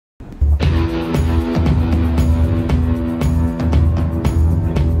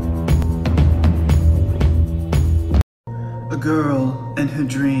girl and her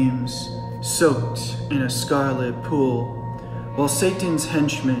dreams soaked in a scarlet pool, while Satan's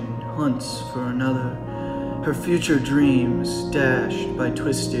henchman hunts for another, her future dreams dashed by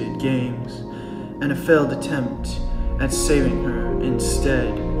twisted games, and a failed attempt at saving her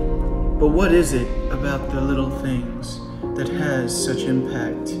instead. But what is it about the little things that has such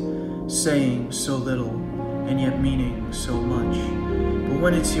impact, saying so little and yet meaning so much? But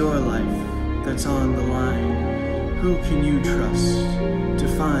when it's your life that's on the line, who can you trust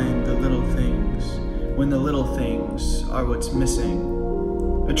to find the little things when the little things are what's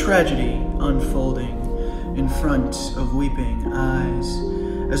missing? A tragedy unfolding in front of weeping eyes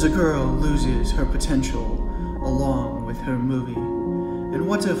as a girl loses her potential along with her movie. And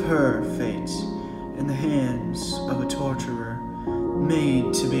what of her fate in the hands of a torturer,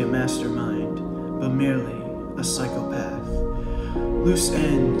 made to be a mastermind but merely a psychopath? Loose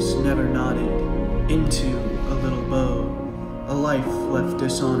ends never knotted into a little bow, a life left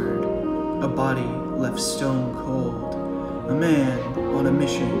dishonored, a body left stone cold, a man on a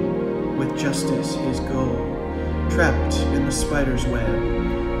mission with justice his goal, trapped in the spider's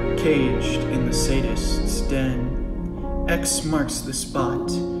web, caged in the sadist's den. X marks the spot,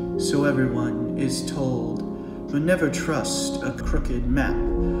 so everyone is told, but never trust a crooked map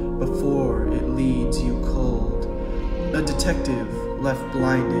before it leads you cold. A detective left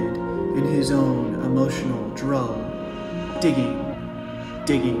blinded in his own emotional drull, digging,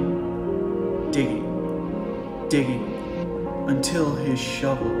 digging, digging, digging, until his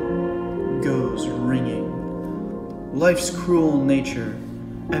shovel goes ringing. Life's cruel nature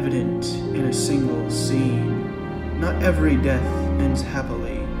evident in a single scene. Not every death ends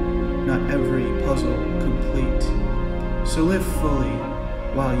happily, not every puzzle complete. So live fully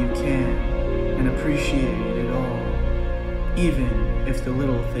while you can and appreciate it all, even if the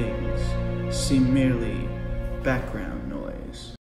little things seem merely background noise.